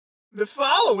The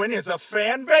following is a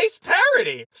fan-based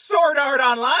parody. Sword Art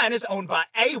Online is owned by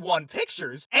A1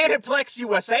 Pictures, Aniplex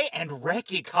USA, and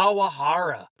Reki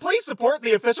Kawahara. Please support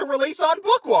the official release on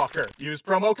Bookwalker. Use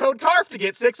promo code CARF to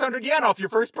get 600 yen off your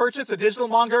first purchase of digital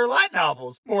manga or light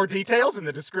novels. More details in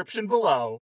the description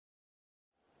below.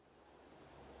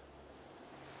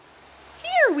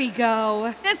 Here we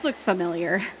go. This looks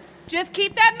familiar. Just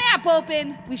keep that map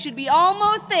open. We should be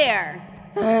almost there.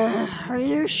 Are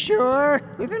you sure?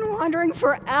 We've been wandering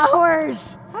for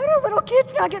hours. How do little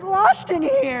kids not get lost in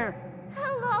here?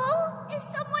 Hello? Is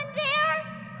someone there?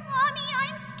 Mommy,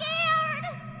 I'm scared.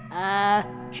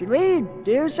 Should we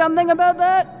do something about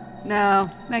that? No,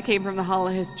 that came from the Hall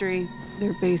of History.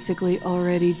 They're basically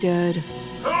already dead.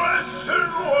 Question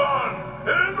one.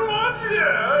 In what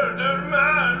year did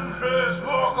man first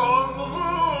walk on the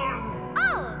moon?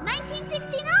 Oh,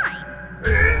 1969.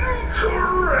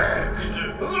 Incorrect.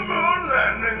 The moon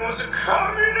landing was a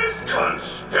communist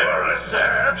conspiracy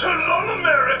to lull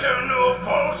America into a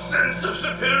false sense of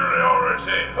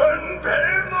superiority and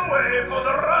pave the way for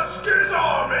the Ruskies'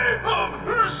 army of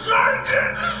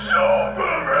psychic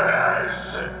superheroes.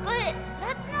 But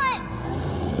that's not...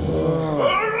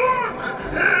 Oh, look!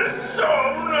 It's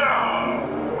some now!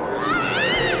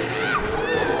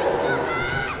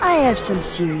 I have some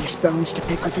serious bones to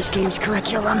pick with this game's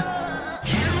curriculum.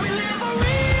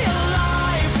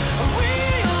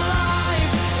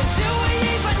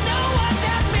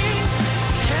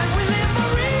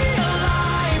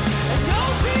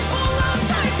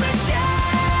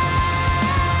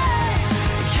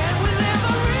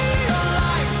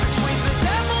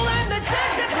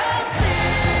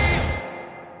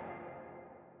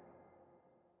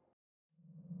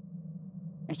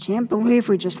 I can't believe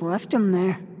we just left him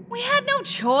there. We had no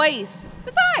choice.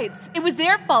 Besides, it was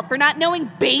their fault for not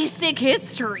knowing basic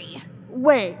history.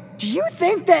 Wait, do you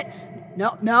think that...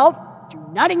 No, do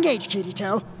not engage,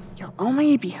 Kirito. You'll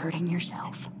only be hurting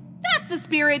yourself. That's the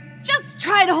spirit. Just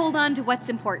try to hold on to what's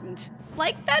important.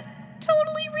 Like that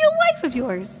totally real wife of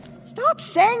yours. Stop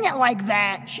saying it like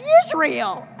that. She is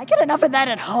real. I get enough of that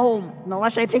at home. And the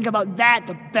less I think about that,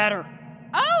 the better.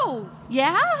 Oh,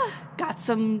 yeah? Got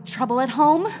some trouble at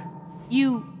home?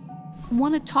 You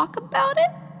want to talk about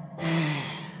it?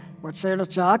 What's there to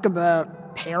talk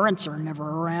about? Parents are never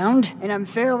around, and I'm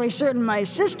fairly certain my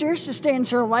sister sustains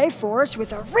her life force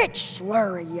with a rich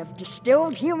slurry of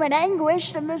distilled human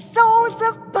anguish and the souls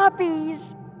of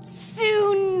puppies.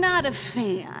 Sue, not a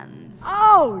fan.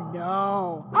 Oh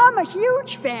no, I'm a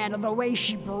huge fan of the way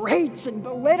she berates and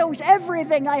belittles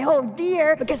everything I hold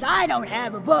dear because I don't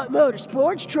have a buttload of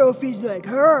sports trophies like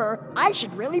her. I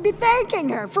should really be thanking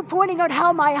her for pointing out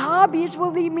how my hobbies will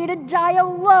lead me to die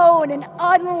alone and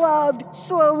unloved,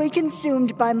 slowly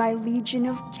consumed by my legion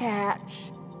of cats.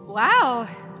 Wow,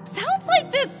 sounds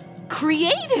like this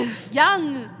creative,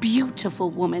 young,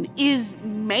 beautiful woman is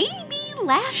maybe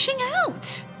lashing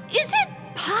out. Is it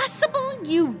possible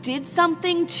you did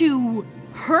something to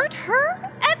hurt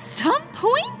her at some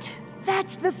point?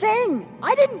 That's the thing.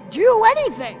 I didn't do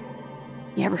anything.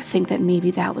 You ever think that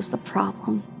maybe that was the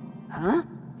problem? Huh?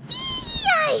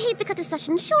 Yeah, I hate to cut the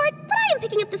session short, but I am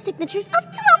picking up the signatures of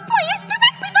 12 players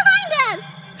directly behind us.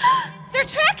 They're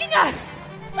tracking us!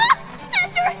 Ah,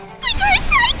 Master, Squeaker is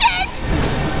frightened!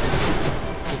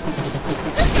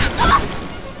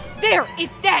 There,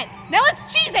 it's dead. Now let's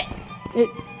cheese it!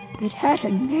 It had a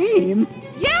name.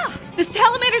 Yeah, the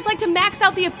salamanders like to max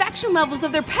out the affection levels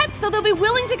of their pets so they'll be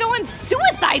willing to go on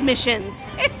suicide missions.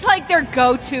 It's like their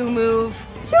go-to move.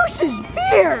 Zeus's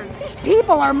beard! These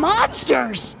people are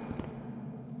monsters!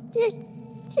 Did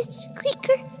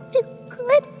Squeaker do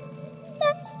good,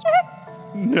 Master?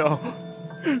 No.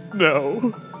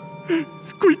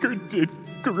 Squeaker did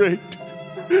great.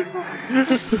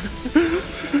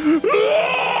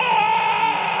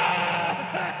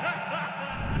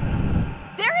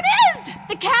 There it is!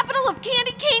 The capital of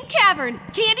Candy Cane Cavern.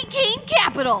 Candy Cane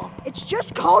Capital. It's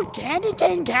just called Candy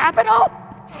Cane Capital? Ho,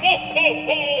 ho,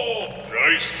 ho!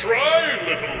 Nice try,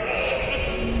 little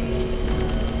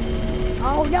one.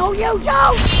 Oh, no, you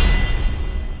don't!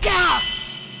 Gah!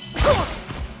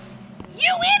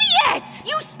 You idiot!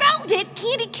 You spelled it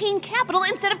Candy Cane Capital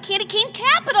instead of Candy Cane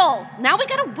Capital. Now we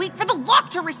gotta wait for the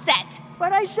lock to reset.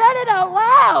 But I said it out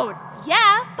loud!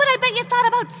 Yeah, but I bet you thought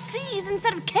about C's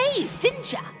instead of K's,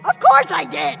 didn't ya? Of course I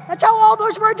did! That's how all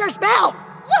those words are spelled!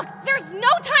 Look, there's no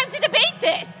time to debate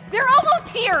this! They're almost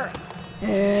here!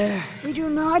 We do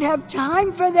not have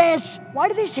time for this! Why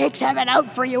do these hicks have it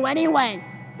out for you anyway?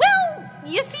 Well,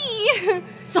 you see,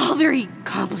 it's all very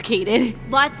complicated.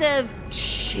 Lots of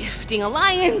shifting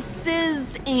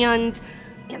alliances and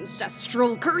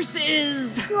ancestral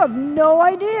curses. You have no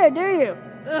idea, do you?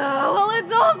 Well,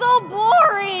 it's all so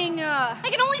boring. I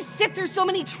can only sit through so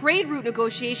many trade route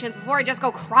negotiations before I just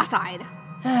go cross-eyed.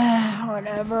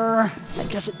 Whatever. I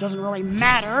guess it doesn't really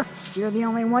matter. You're the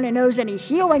only one who knows any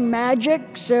healing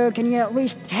magic, so can you at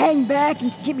least hang back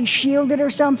and keep me shielded or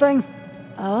something?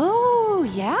 Oh,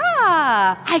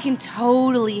 yeah. I can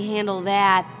totally handle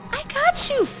that. I got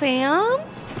you, fam.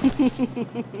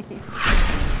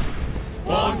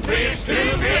 1 fish, 2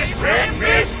 fish, red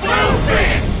fish, blue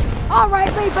fish! All right,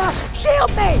 Leafa,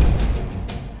 shield me!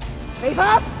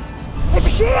 Leafa? Leafa,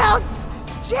 shield!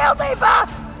 Shield, Leafa!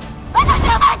 Leafa,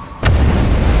 shield me!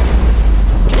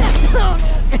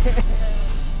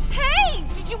 Hey,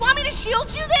 did you want me to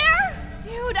shield you there?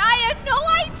 Dude, I had no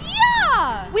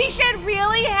idea. We should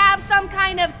really have some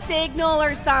kind of signal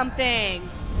or something.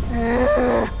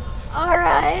 All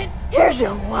right, here's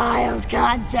a wild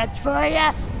concept for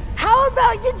you. How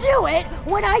about you do it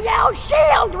when I yell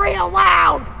shield real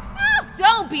loud? Oh,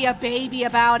 don't be a baby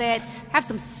about it. Have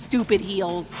some stupid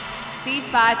heals.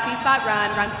 C-spot,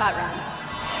 run, run, spot, run.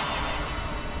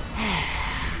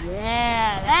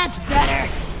 Yeah, that's better.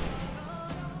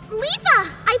 Leafa,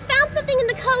 I found something in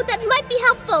the code that might be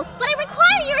helpful, but I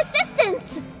require your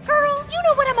assistance. Girl, you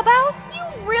know what I'm about. You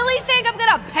really think I'm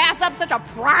gonna pass up such a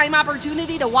prime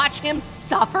opportunity to watch him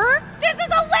suffer? This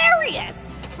is hilarious.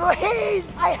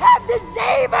 Please, I have to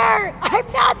save her. I'm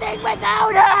nothing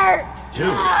without her.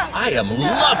 Dude, I am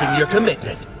loving your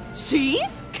commitment. See?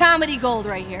 Comedy gold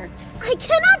right here. I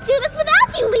cannot do this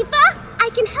without you, Leafa. I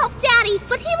can help Daddy,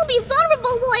 but he will be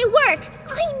vulnerable while I work.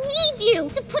 I need you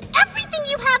to put everything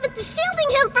you have into shielding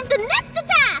him from the next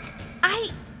attack. I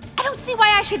don't see why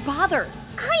I should bother.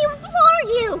 I implore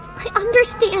you. I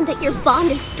understand that your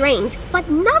bond is strained, but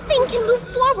nothing can move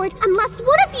forward unless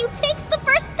one of you takes the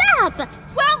first step.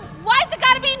 Well, why's it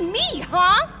gotta be me,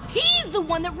 huh? He's the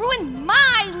one that ruined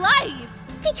my life.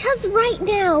 Because right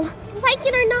now, like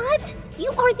it or not, you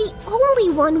are the only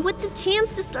one with the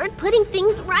chance to start putting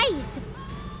things right.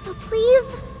 So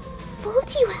please,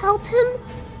 won't you help him,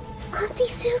 Auntie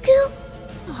Sugu?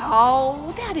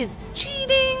 Oh, that is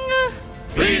cheating.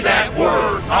 Be that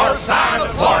word our sign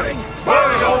of parting.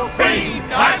 Bury your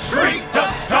fiend, I shrieked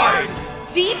of starting.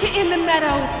 Deep in the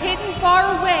meadow, hidden far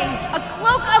away, a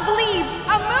cloak of leaves,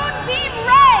 a moonbeam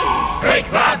ray!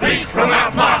 Take thy beak from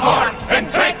out my heart,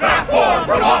 and take thy form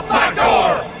from off my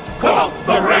door. Quoth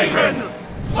the raven,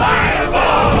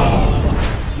 fireball!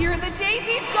 Here the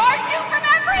daisies guard you from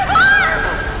every harm!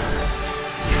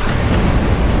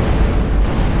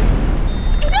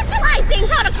 Initializing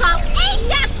protocol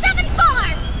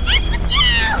 8-74!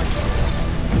 Execute!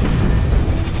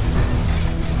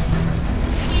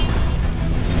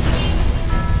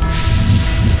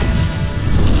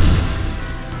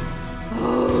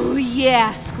 Oh,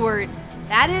 yeah, Squirt.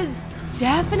 That is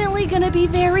definitely gonna be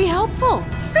very helpful.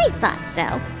 I thought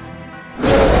so.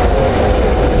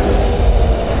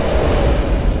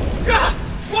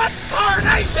 What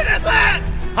tarnation is that?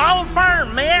 Hold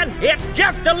firm, men. It's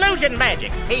just illusion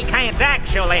magic. He can't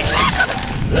actually.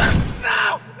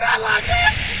 No, not like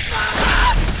this!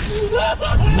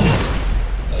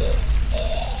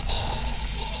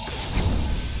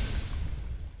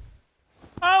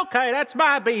 Okay, that's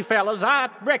my bee, fellas. I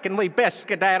reckon we best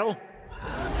skedaddle.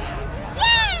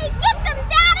 Yay! Get them,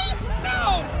 Daddy!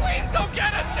 No, please don't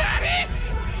get us, Daddy!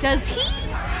 Does he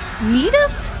need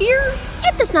us here?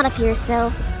 It does not appear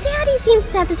so. Daddy seems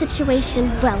to have the situation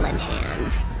well in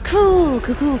hand. Cool.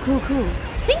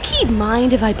 Think he'd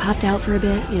mind if I popped out for a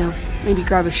bit? You know, maybe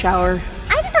grab a shower?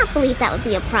 I do not believe that would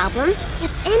be a problem.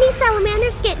 If any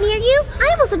salamanders get near you,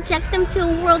 I will subject them to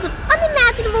a world of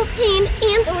unimaginable pain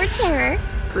and or terror.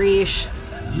 Greesh.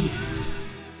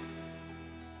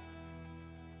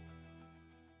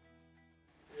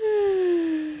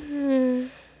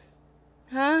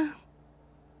 Huh?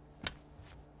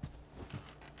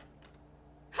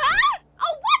 Huh?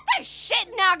 Oh, what the shit,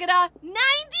 Nagata?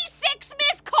 96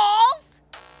 missed calls?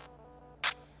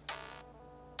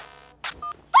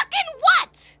 Fucking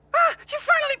what? Ah, you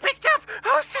finally picked up!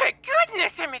 Oh, thank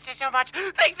goodness, I missed you so much.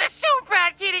 Things are so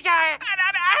bad, kitty guy.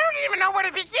 I don't even know where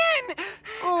to begin.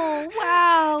 Oh,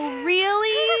 wow,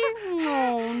 really?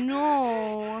 Oh,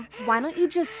 no. Why don't you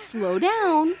just slow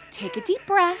down, take a deep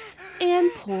breath,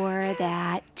 and pour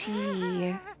that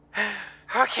tea?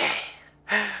 Okay.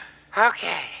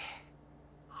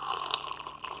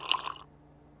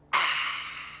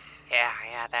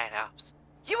 Yeah, that helps.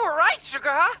 You were right,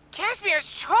 Suguha.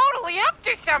 Cazmer's totally up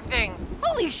to something.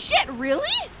 Holy shit,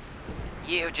 really?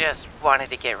 You just wanted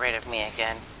to get rid of me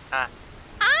again, huh?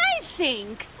 I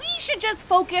think we should just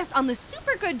focus on the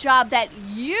super good job that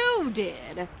you did,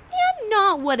 and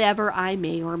not whatever I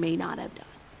may or may not have done.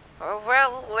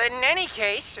 Well, in any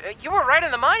case, you were right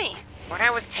on the money. When I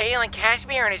was tailing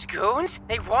Cazmer and his goons,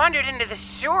 they wandered into the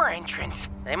sewer entrance.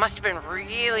 They must have been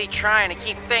really trying to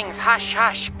keep things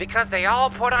hush-hush, because they all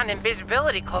put on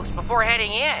invisibility cloaks before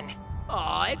heading in.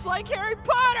 Aw, it's like Harry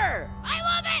Potter! I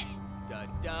love it! Da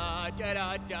da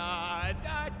da da da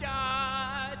da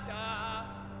da da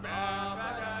da da da da.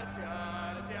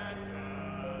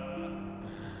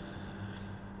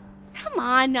 Come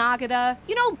on, Nagata.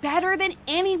 You know better than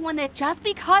anyone that just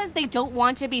because they don't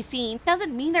want to be seen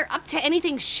doesn't mean they're up to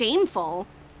anything shameful.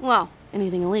 Well,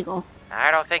 anything illegal. I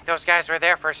don't think those guys were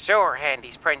there for sewer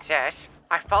handies, Princess.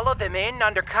 I followed them in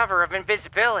under cover of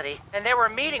invisibility, and they were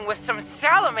meeting with some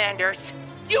salamanders.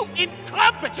 You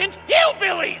incompetent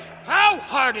hillbillies! How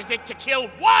hard is it to kill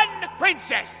one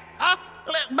princess, huh?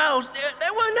 Look, boss,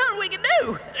 there wasn't nothing we could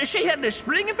do. She had the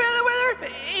springy fella with her.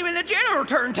 Even the general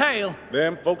turned tail.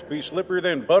 Them folks be slipperier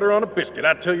than butter on a biscuit,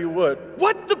 I tell you what.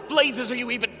 What the blazes are you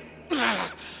even...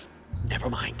 Never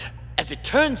mind. As it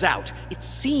turns out, it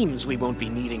seems we won't be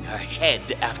needing her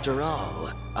head after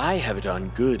all. I have it on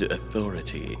good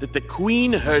authority that the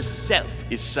Queen herself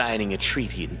is signing a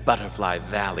treaty in Butterfly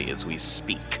Valley as we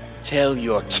speak. Tell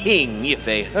your king if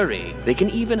they hurry. They can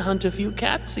even hunt a few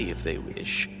catsy if they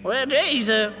wish. Well, geez,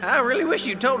 I really wish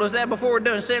you told us that before we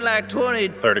done sent like 30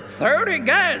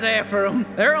 guys after them.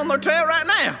 They're on their trail right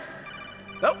now.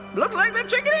 Oh, looks like they're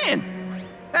checking in.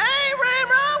 Hey,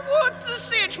 Ramrod, what's the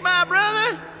sitch, my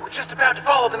brother? We're just about to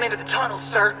follow them into the tunnels,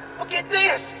 sir. Well, get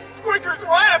this. Squeaker's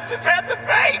wife just had the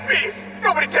babies.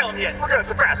 Nobody tell him yet. We're gonna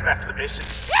surprise him after the mission.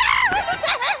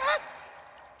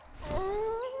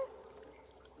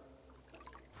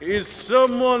 Is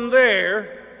someone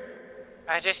there?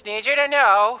 I just need you to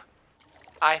know,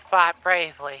 I fought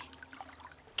bravely.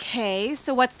 Okay,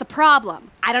 so what's the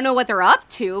problem? I don't know what they're up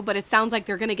to, but it sounds like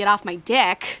they're gonna get off my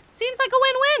dick. Seems like a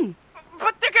win-win.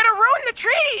 But they're gonna ruin the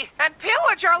treaty and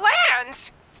pillage our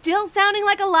lands. Still sounding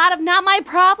like a lot of not my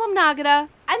problem, Nagata.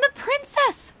 I'm the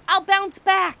princess. I'll bounce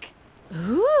back.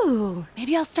 Ooh,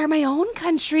 maybe I'll start my own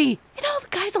country. And all the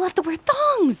guys will have to wear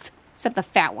thongs. Except the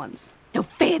fat ones. No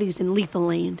fatties in Lethal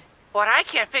Land. What I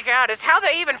can't figure out is how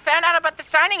they even found out about the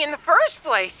signing in the first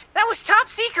place. That was top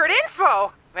secret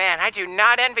info. Man, I do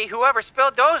not envy whoever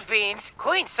spilled those beans.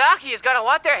 Queen Saki is gonna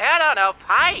want their head on a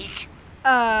pike.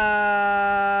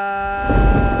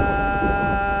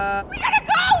 We gotta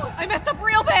go! I messed up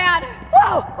real bad.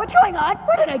 Whoa, what's going on?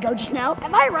 Where did I go just now?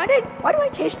 Am I running? Why do I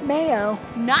taste mayo?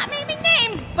 Not naming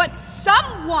names, but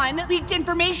someone leaked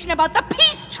information about the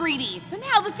peace treaty. So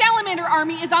now the Salamander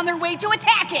army is on their way to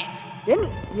attack it.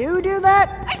 Didn't you do that?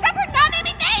 I said we're not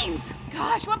naming names.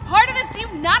 Gosh, what part of this do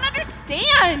you not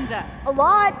understand? A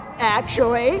lot,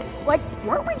 actually. Like,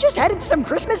 weren't we just headed to some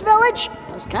Christmas village?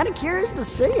 I was kind of curious to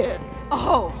see it.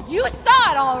 Oh, you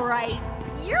saw it all right.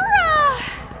 You're,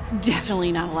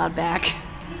 definitely not allowed back.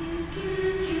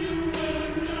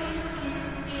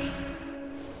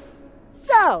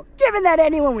 So, given that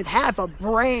anyone with half a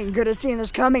brain could have seen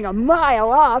this coming a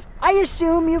mile off, I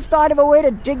assume you've thought of a way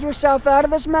to dig yourself out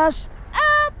of this mess?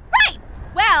 Right.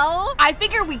 Well, I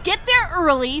figure we get there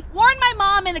early, warn my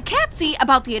mom and the Catsy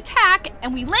about the attack,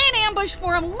 and we lay an ambush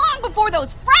for them long before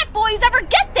those frat boys ever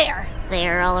get there.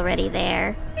 They're already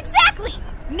there. Exactly.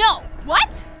 No.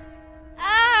 What?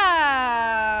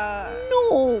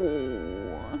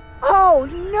 No. Oh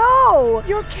no!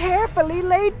 Your carefully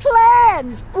laid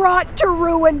plans, brought to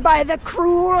ruin by the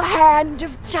cruel hand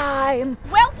of time.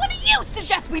 Well, what do you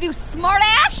suggest we do,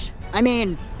 smartass? I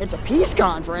mean, it's a peace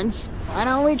conference. Why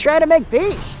don't we try to make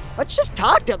peace? Let's just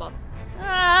talk to them.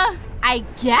 I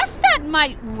guess that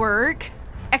might work.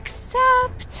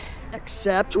 Except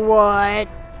what?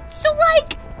 So,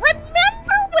 like,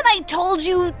 remember when I told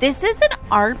you this is an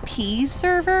RP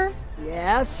server?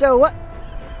 Yeah, so what?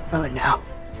 Oh no.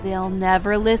 They'll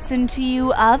never listen to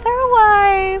you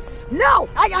otherwise. No!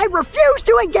 I refuse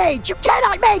to engage! You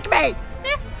cannot make me!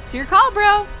 It's your call,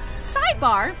 bro.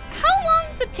 Sidebar, how long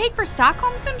does it take for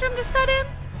Stockholm Syndrome to set in?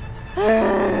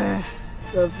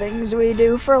 The things we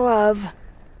do for love.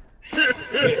 They've got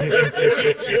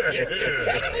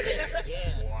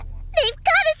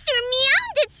us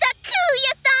surrounded,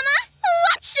 Sakuya-sama!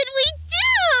 What should we do?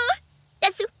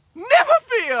 Desu. Never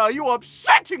fear, you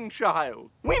upsetting child.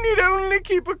 We need only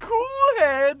keep a cool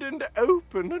head and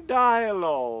open a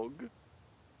dialogue.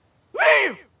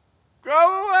 Leave!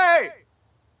 Go away!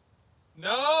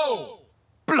 No!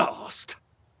 Blast!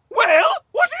 Well,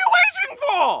 what are you waiting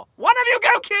for? One of you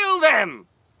go kill them!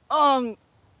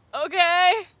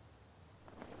 Okay.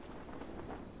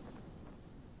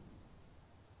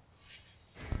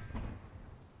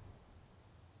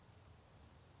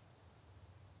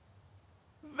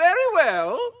 Very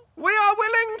well. We are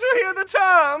willing to hear the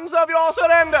terms of your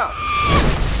surrender.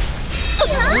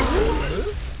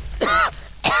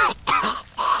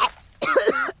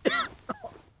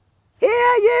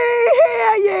 Hear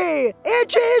ye!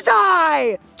 It is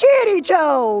I,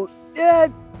 Kirito,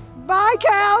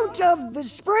 Viscount of the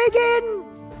Spriggan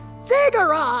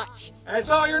Ziggurat. That's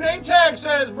all your name tag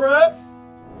says, bruh.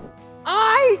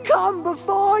 I come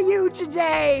before you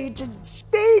today to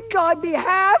speak on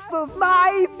behalf of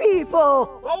my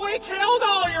people. Well, we killed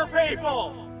all your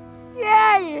people.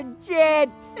 Yeah, you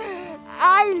did.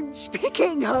 I'm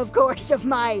speaking, of course, of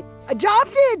my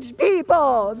adopted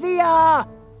people.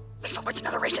 What's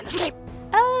another race in this game?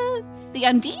 The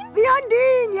Undine? The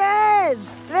Undine,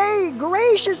 yes! They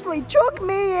graciously took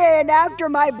me in after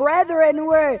my brethren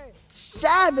were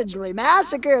savagely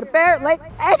massacred, apparently,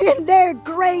 and in their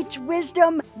great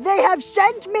wisdom, they have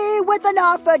sent me with an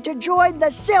offer to join the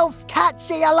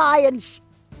Sylph-Catzy Alliance.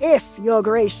 If your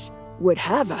grace would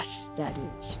have us, that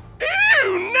is.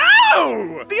 Ew,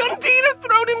 no! The Undine had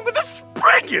thrown in with a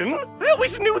Spriggan? I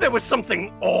always knew there was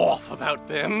something off about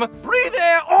them. Breathe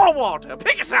air or water,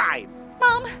 pick a side.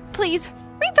 Mom, please,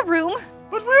 read the room.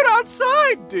 But we're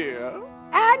outside, dear.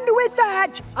 And with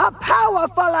that, a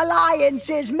powerful alliance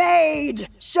is made.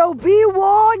 So be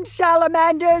warned,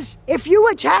 salamanders. If you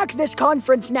attack this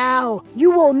conference now,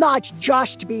 you will not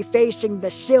just be facing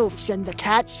the Sylphs and the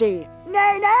Catzy.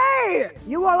 Nay!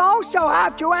 You will also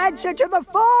have to answer to the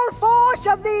full force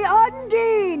of the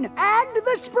Undine and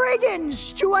the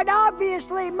Spriggans to an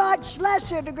obviously much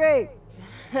lesser degree.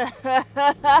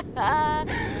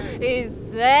 Is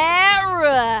that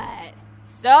right?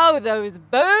 So those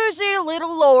bougie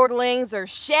little lordlings are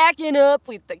shacking up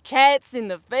with the cats and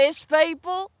the fish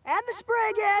people? And the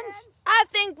Spriggans! I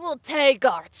think we'll take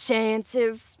our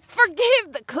chances.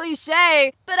 Forgive the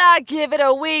cliche, but I give it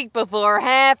a week before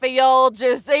half of y'all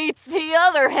just eats the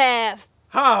other half.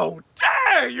 How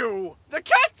dare you! The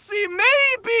Catzy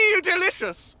may be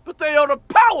delicious, but they are a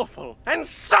powerful and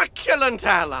succulent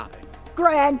ally.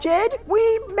 Granted,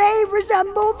 we may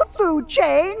resemble the food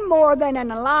chain more than an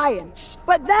alliance,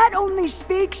 but that only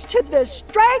speaks to the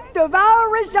strength of our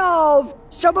resolve.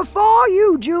 So before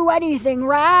you do anything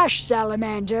rash,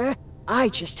 Salamander, I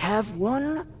just have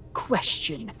one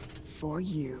question for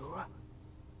you.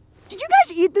 Did you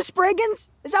guys eat the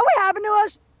Spriggans? Is that what happened to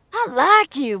us? I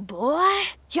like you, boy.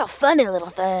 You're a funny little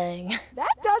thing.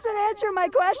 That doesn't answer my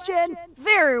question.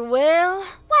 Very well.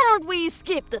 Why don't we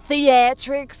skip the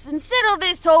theatrics and settle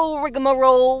this whole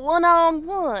rigmarole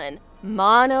one-on-one?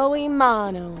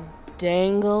 Mano-y-mano.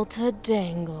 Dangle to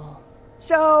dangle.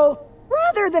 So,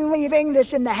 rather than leaving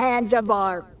this in the hands of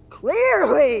our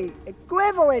clearly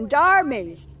equivalent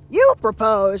armies, you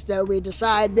propose that we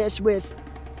decide this with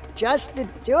just the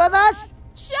two of us?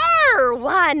 Sure,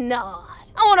 why not?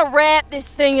 I want to wrap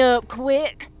this thing up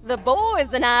quick. The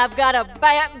boys and I've got a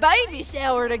baby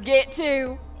shower to get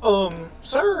to.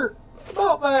 Sir,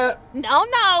 about that...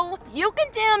 No, you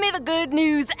can tell me the good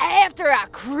news after I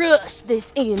crush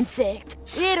this insect.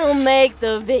 It'll make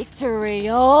the victory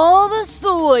all the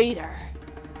sweeter.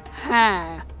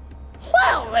 Huh.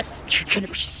 Well, if you're gonna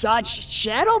be such a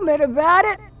gentleman about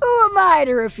it, who am I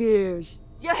to refuse?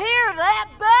 You hear that,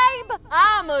 babe?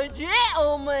 I'm a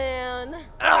gentleman.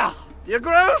 Ugh, you're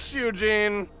gross,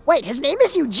 Eugene. Wait, his name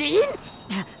is Eugene?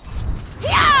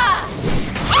 Yeah!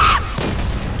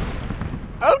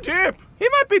 Oh, Dip, he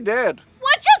might be dead.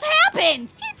 What just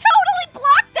happened? He totally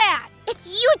blocked that! It's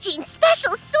Eugene's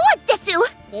special sword, Desu.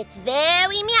 It's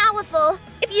very meowful.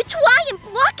 If you try and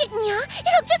block it,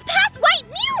 it'll just pass right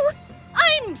mew.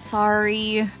 I'm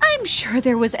sorry. I'm sure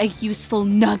there was a useful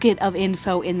nugget of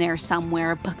info in there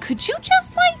somewhere, but could you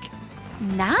just,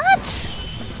 not?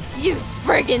 You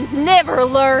Spriggans never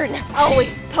learn.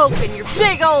 Always poking your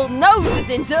big old noses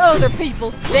into other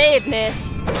people's business.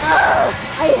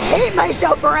 I hate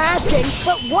myself for asking,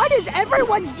 but what is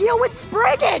everyone's deal with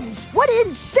Spriggans? What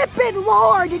insipid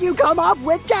lore did you come up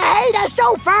with to hate us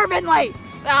so fervently?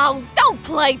 Oh, don't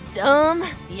play dumb.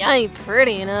 You ain't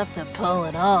pretty enough to pull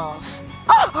it off.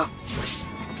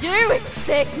 You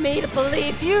expect me to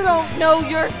believe you don't know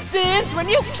your sins when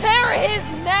you carry his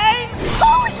name?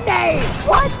 Whose name?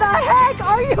 What the heck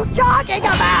are you talking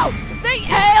about? The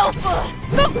Alpha,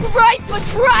 the great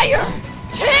betrayer,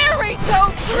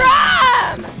 Kirito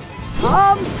Crime!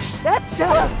 That's,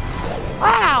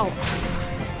 wow.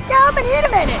 Yeah, I'm in a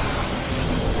minute.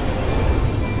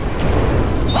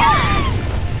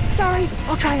 Sorry,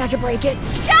 I'll try not to break it.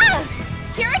 Yeah!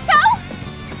 Kirito?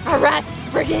 All right,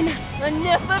 Spriggan,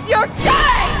 enough of your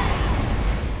game!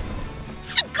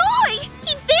 Sugoi!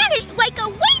 He vanished like a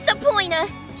laser pointer!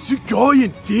 Sugoi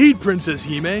indeed, Princess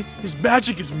Hime. His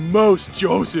magic is most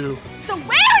Josu. So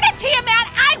where to Tiamat?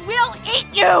 I will eat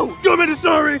you! Come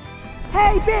sorry.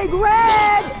 Hey, Big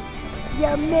Red!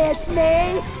 You miss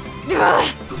me?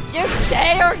 Ugh, you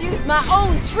dare use my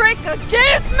own trick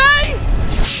against me?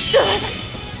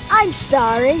 I'm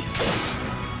sorry.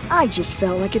 I just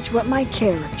felt like it's what my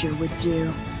character would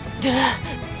do.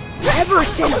 Ever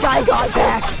since I got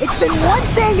back, it's been one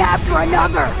thing after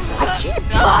another. I keep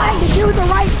trying to do the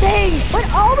right thing, but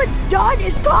all it's done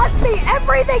is cost me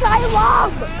everything I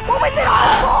love. What was it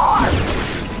all for?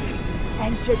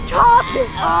 And to top it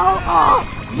all off,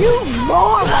 you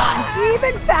morons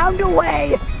even found a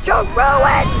way to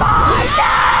ruin my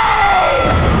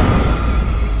name!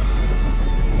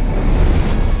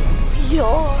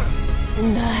 Your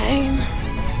name?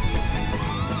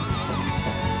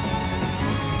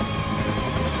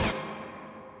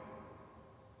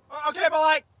 Okay, but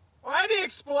like, why'd he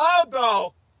explode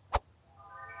though?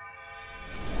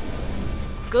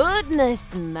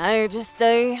 Goodness,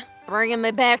 Majesty. Bringing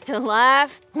me back to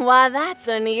life? Why, that's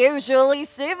unusually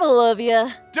civil of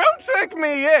you. Don't thank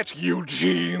me yet,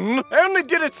 Eugene. I only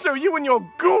did it so you and your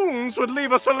goons would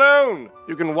leave us alone.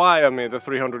 You can wire me the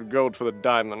 300 gold for the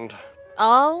diamond.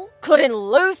 Oh, couldn't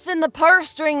loosen the purse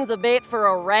strings a bit for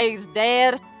a raised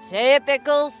dad?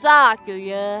 Typical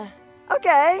Sakuya.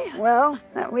 Okay, well,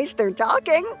 at least they're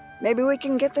talking. Maybe we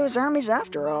can get those armies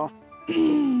after all. Give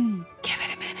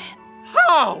it a minute.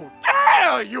 How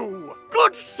dare you!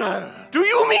 Good sir, do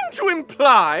you mean to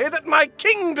imply that my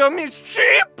kingdom is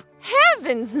cheap?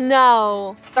 Heavens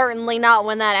no! Certainly not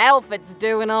when that outfit's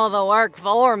doing all the work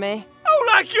for me.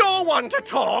 Oh, like you're one to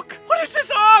talk? What is this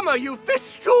armor you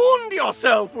festooned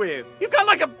yourself with? You've got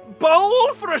like a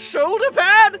bowl for a shoulder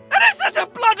pad? And is that a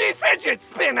bloody fidget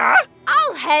spinner?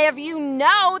 I'll have you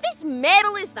know, this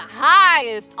medal is the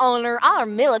highest honor our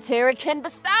military can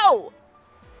bestow.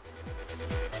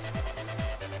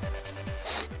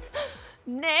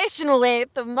 National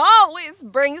anthem always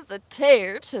brings a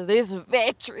tear to this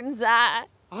veteran's eye.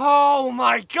 Oh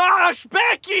my gosh,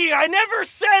 Becky! I never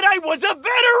said I was a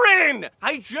veteran!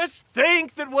 I just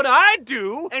think that what I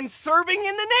do and serving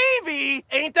in the Navy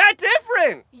ain't that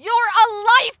different! You're a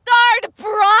lifeguard,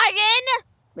 Brian!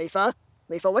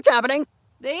 Leafa, what's happening?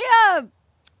 They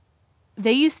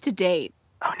used to date.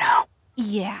 Oh no.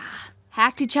 Yeah.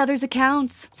 Hacked each other's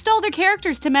accounts, stole their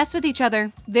characters to mess with each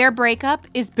other. Their breakup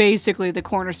is basically the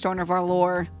cornerstone of our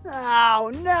lore.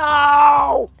 Oh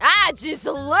no! I just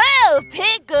love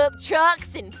pickup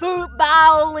trucks and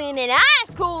footballing and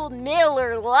ice-cold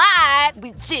Miller Lite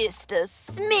with just a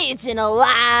smidgen of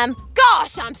lime.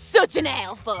 Gosh, I'm such an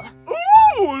alpha.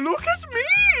 Ooh, look at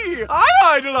me! I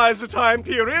idolize the time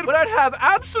period when I'd have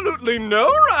absolutely no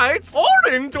rights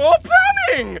or indoor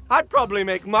plumbing! I'd probably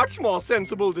make much more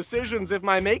sensible decisions if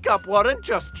my makeup weren't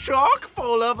just chock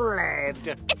full of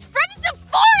lead. It's from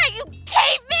Sephora, you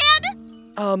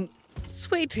caveman!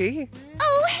 Sweetie.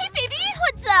 Oh, hey baby,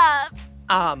 what's up?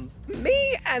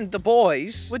 Me and the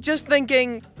boys were just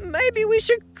thinking maybe we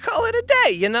should call it a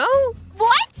day, you know?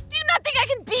 What? Do you not think I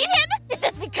can beat him? Is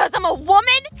this because I'm a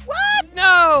woman? What?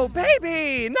 No,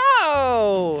 baby,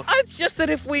 no! It's just that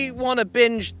if we want to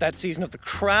binge that season of The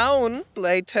Crown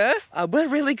later, we're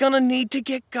really gonna need to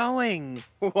get going.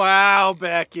 Wow,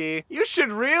 Becky. You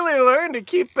should really learn to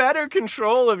keep better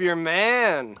control of your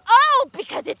man. Oh,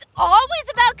 because it's always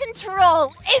about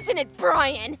control, isn't it,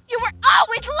 Brian? You were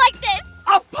always like this!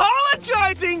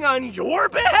 Apologizing on your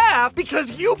behalf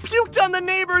because you puked on the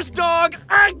neighbor's dog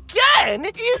again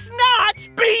is not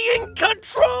being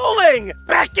controlling,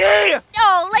 Becky!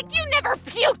 Oh, like you never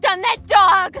puked on that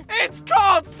dog! It's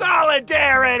called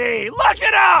solidarity! Look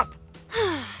it up!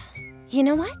 You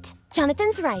know what?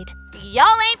 Jonathan's right. Y'all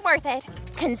ain't worth it.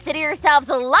 Consider yourselves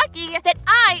lucky that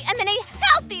I am in a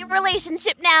healthy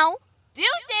relationship now.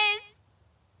 Deuces!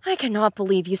 I cannot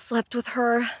believe you slept with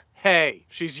her. Hey,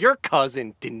 she's your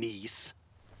cousin, Denise.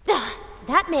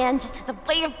 That man just has a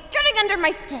way of getting under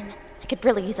my skin. I could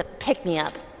really use a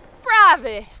pick-me-up.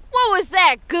 Private, what was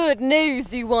that good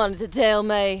news you wanted to tell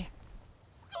me?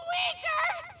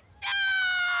 Squeaker! No!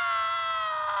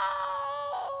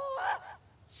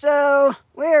 So,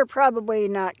 we're probably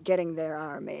not getting their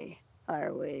army,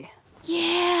 are we?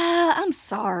 Yeah, I'm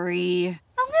sorry.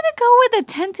 I'm gonna go with a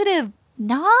tentative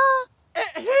nah.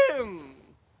 Ahem.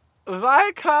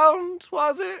 Viscount,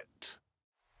 was it?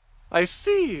 I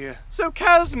see. So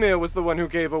Cazmer was the one who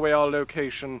gave away our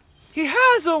location. He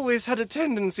has always had a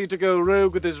tendency to go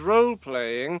rogue with his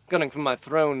role-playing, gunning for my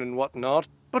throne and whatnot,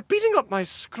 but beating up my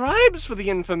scribes for the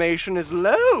information is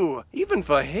low, even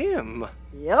for him.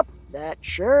 Yep, that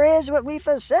sure is what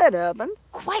Leafa said happened.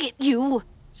 Quiet, you.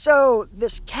 So,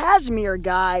 this Cazmer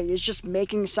guy is just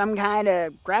making some kind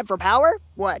of grab for power?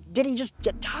 What, did he just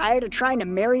get tired of trying to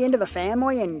marry into the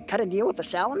family and cut a deal with the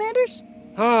salamanders?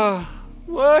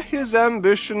 Were his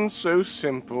ambitions so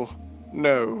simple?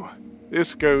 No,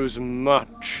 this goes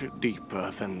much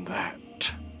deeper than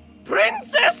that.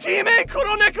 Princess Hime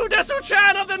Kuroneku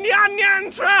Desu-chan of the Nyan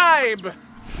Nyan tribe!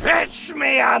 Fetch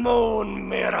me a moon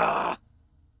mirror!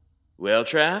 Well,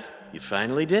 Trav, you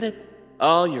finally did it.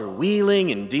 All your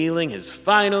wheeling and dealing has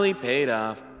finally paid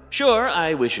off. Sure,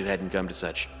 I wish it hadn't come to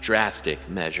such drastic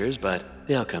measures, but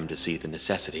they'll come to see the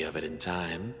necessity of it in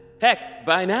time. Heck,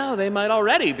 by now they might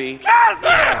already be—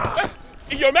 Cazmer!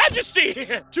 Your Majesty!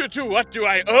 To what do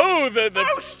I owe the—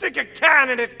 Oh, stick a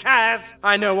can in it, Kaz!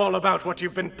 I know all about what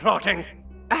you've been plotting.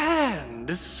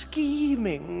 And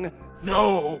scheming.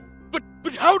 No!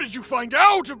 But how did you find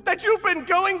out? That you've been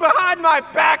going behind my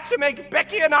back to make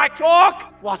Becky and I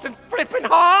talk? Wasn't flipping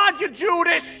hard, you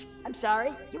Judas! I'm sorry,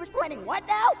 he was pointing what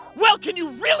now? Well, can you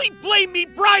really blame me,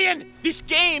 Brian? This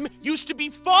game used to be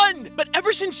fun, but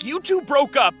ever since you two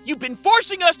broke up, you've been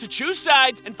forcing us to choose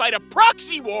sides and fight a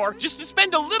proxy war just to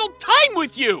spend a little time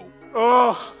with you.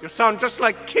 Oh, you sound just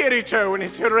like Kirito and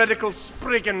his heretical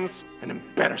Spriggans. An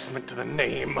embarrassment to the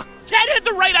name. Ted had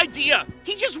the right idea.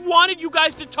 He just wanted you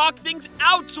guys to talk things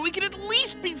out so we could at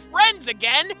least be friends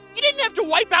again. You didn't have to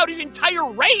wipe out his entire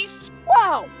race.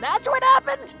 Wow, that's what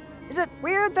happened? Is it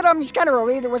weird that I'm just kind of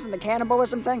relieved it wasn't the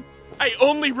cannibalism thing? I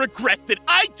only regret that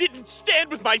I didn't stand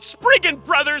with my Spriggan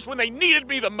brothers when they needed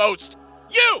me the most.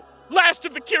 You! Last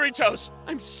of the Kiritos!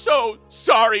 I'm so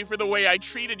sorry for the way I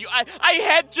treated you. I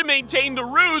had to maintain the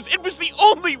ruse. It was the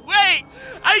only way.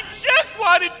 I just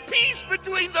wanted peace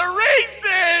between the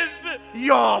races!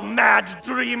 Your mad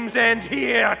dreams end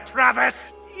here,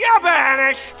 Travis! You're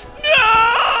banished!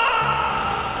 No!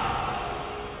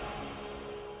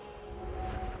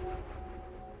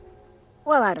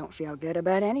 Well, I don't feel good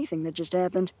about anything that just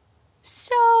happened.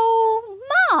 So,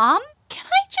 Mom, can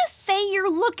I just say you're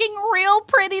looking real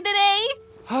pretty today?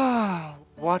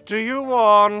 What do you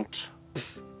want?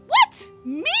 What?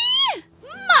 Me?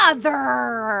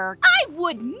 Mother! I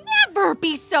would never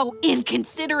be so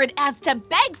inconsiderate as to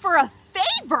beg for a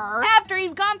favor after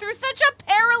you've gone through such a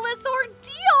perilous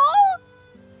ordeal.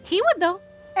 He would, though.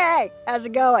 Hey, how's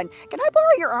it going? Can I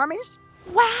borrow your armies?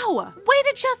 Wow, way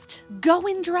to just go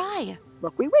in dry.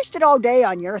 Look, we wasted all day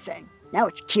on your thing. Now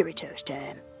it's Kirito's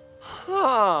time.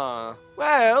 Huh.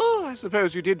 Well, I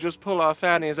suppose you did just pull our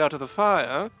fannies out of the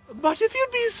fire. But if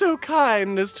you'd be so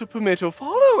kind as to permit a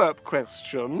follow-up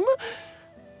question...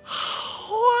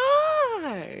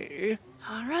 Why?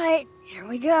 All right, here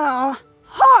we go.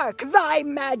 Hark, thy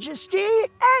majesty,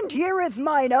 and heareth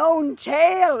mine own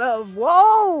tale of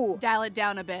woe. Dial it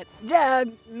down a bit.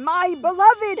 My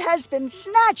beloved has been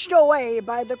snatched away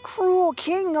by the cruel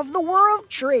king of the world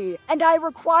tree, and I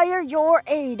require your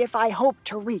aid if I hope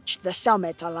to reach the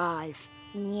summit alive.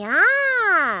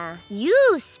 Yeah,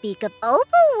 you speak of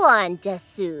One,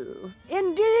 Desu.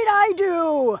 Indeed I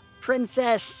do,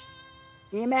 Princess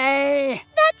Hime.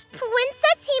 That's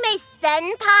Princess Hime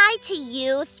Senpai to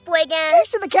you, Squiggan.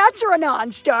 Case of the cats are a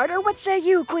non-starter. What say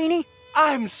you, Queenie?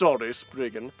 I'm sorry,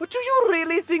 Spriggan, but do you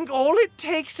really think all it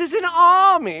takes is an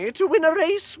army to win a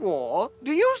race war?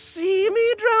 Do you see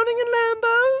me drowning in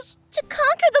Lambos? To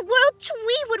conquer the world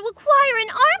tree would require an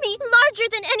army larger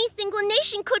than any single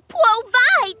nation could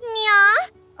provide,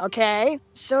 nya. Okay,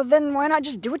 so then why not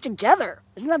just do it together?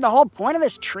 Isn't that the whole point of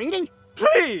this treaty?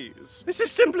 Please! This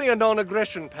is simply a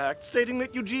non-aggression pact stating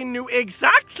that Eugene knew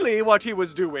exactly what he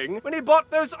was doing when he bought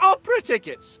those opera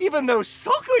tickets, even though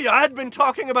Sakuya had been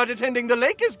talking about attending the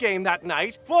Lakers game that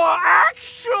night for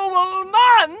actual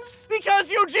months because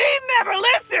Eugene never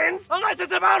listens unless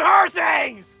it's about her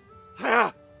things!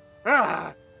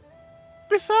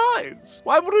 Besides,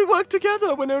 why would we work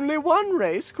together when only one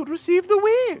race could receive the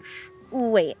wish?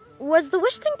 Wait, was the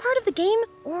wish thing part of the game,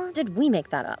 or did we make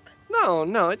that up?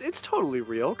 No, it's totally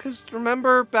real, because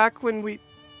remember back when we,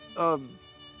 Look,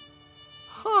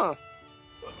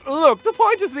 the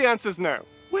point is the answer's no.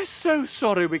 We're so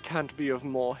sorry we can't be of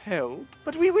more help,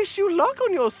 but we wish you luck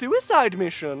on your suicide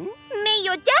mission. May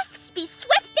your deaths be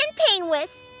swift and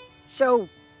painless. So,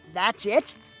 that's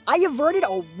it? I averted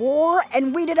a war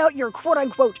and weeded out your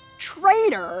quote-unquote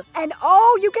traitor, and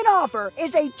all you can offer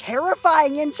is a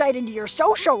terrifying insight into your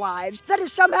social lives that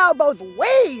is somehow both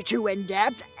way too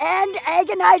in-depth and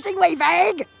agonizingly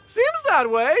vague? Seems that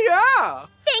way, yeah.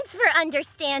 Thanks for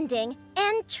understanding,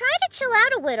 and try to chill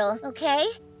out a little, okay?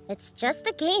 It's just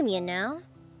a game, you know?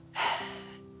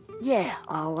 Yeah,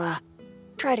 I'll,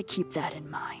 try to keep that in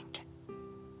mind.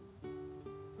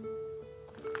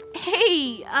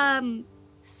 Hey,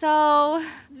 So...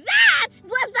 That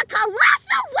was a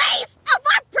colossal waste of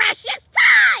our precious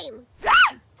time!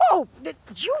 Whoa,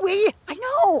 Yui, I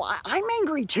know, I'm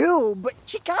angry too, but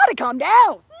you gotta calm down.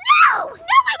 No, I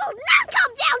will not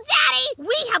calm down, Daddy!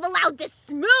 We have allowed this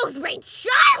smooth-brained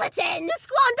charlatan to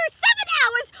squander 7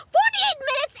 hours, 48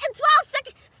 minutes, and 12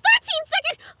 seconds, 13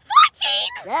 seconds,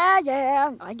 14!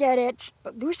 Yeah, I get it.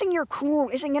 But losing your cool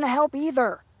isn't gonna help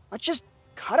either. Let's just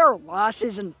cut our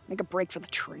losses and make a break for the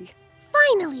tree.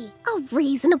 Finally, a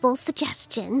reasonable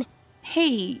suggestion.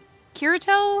 Hey,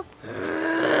 Kirito?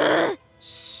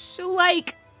 So,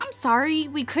 I'm sorry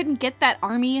we couldn't get that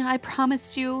army I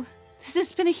promised you. This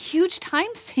has been a huge time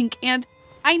sink, and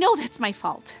I know that's my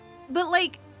fault.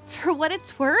 But, for what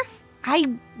it's worth,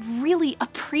 I really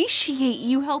appreciate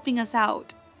you helping us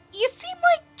out. You seem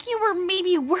like you were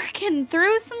maybe working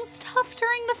through some stuff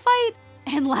during the fight,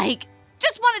 and,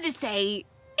 just wanted to say,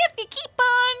 if you keep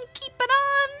on keeping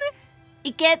on,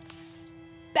 it gets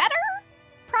better,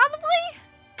 probably?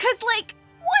 'Cause,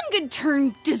 one good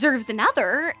turn deserves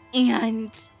another,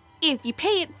 and if you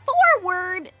pay it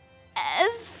forward,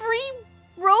 every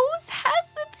rose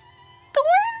has its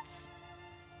thorns?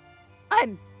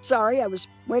 I'm sorry, I was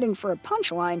waiting for a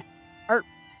punchline.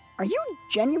 Are you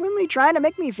genuinely trying to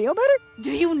make me feel better?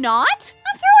 Do you not?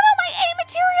 I'm throwing out my A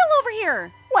material over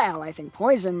here. Well, I think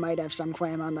Poison might have some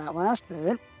claim on that last bit.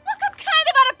 Look, I'm kind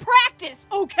of out of practice,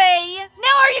 okay?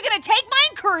 Now are you gonna take my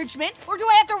encouragement, or do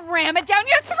I have to ram it down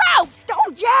your throat?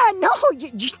 Oh, yeah, no,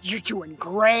 you're doing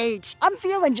great. I'm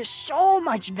feeling just so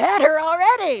much better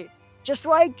already. Just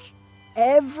like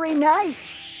every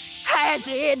night has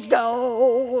its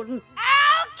dawn.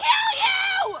 I'll kill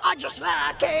you! Just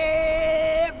like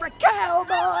every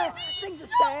cowboy sings a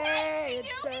sad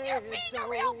song.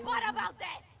 Real butt about this.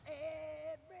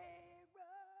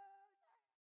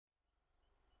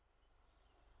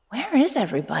 Where is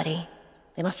everybody?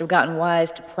 They must have gotten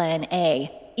wise to Plan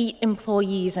A. Eat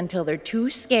employees until they're too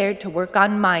scared to work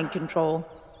on mind control.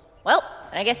 Well,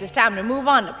 I guess it's time to move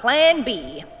on to Plan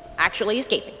B. Actually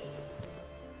escaping.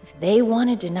 If they want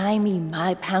to deny me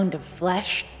my pound of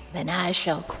flesh, then I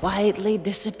shall quietly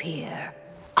disappear.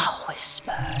 I'll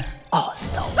whisper on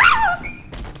the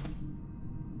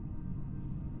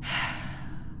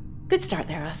Good start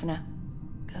there, Asuna.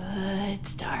 Good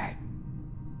start.